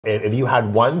If you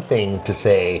had one thing to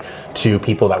say to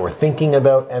people that were thinking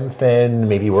about MFin,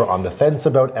 maybe were on the fence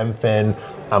about MFin,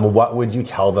 what would you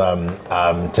tell them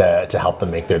to help them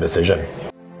make their decision?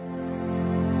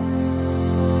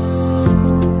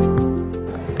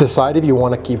 Decide if you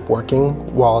want to keep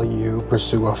working while you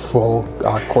pursue a full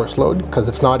course load, because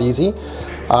it's not easy.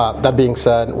 That being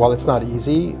said, while it's not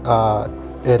easy,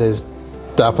 it is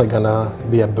definitely gonna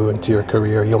be a boon to your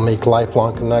career. You'll make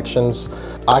lifelong connections.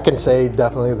 I can say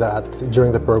definitely that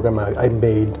during the program I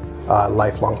made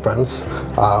lifelong friends.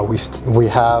 We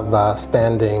have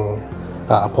standing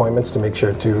appointments to make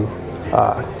sure to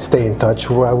stay in touch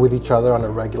with each other on a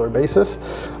regular basis.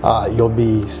 You'll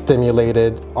be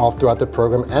stimulated all throughout the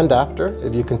program and after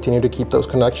if you continue to keep those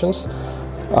connections.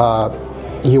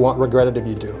 You won't regret it if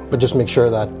you do, but just make sure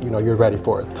that you're ready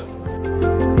for it.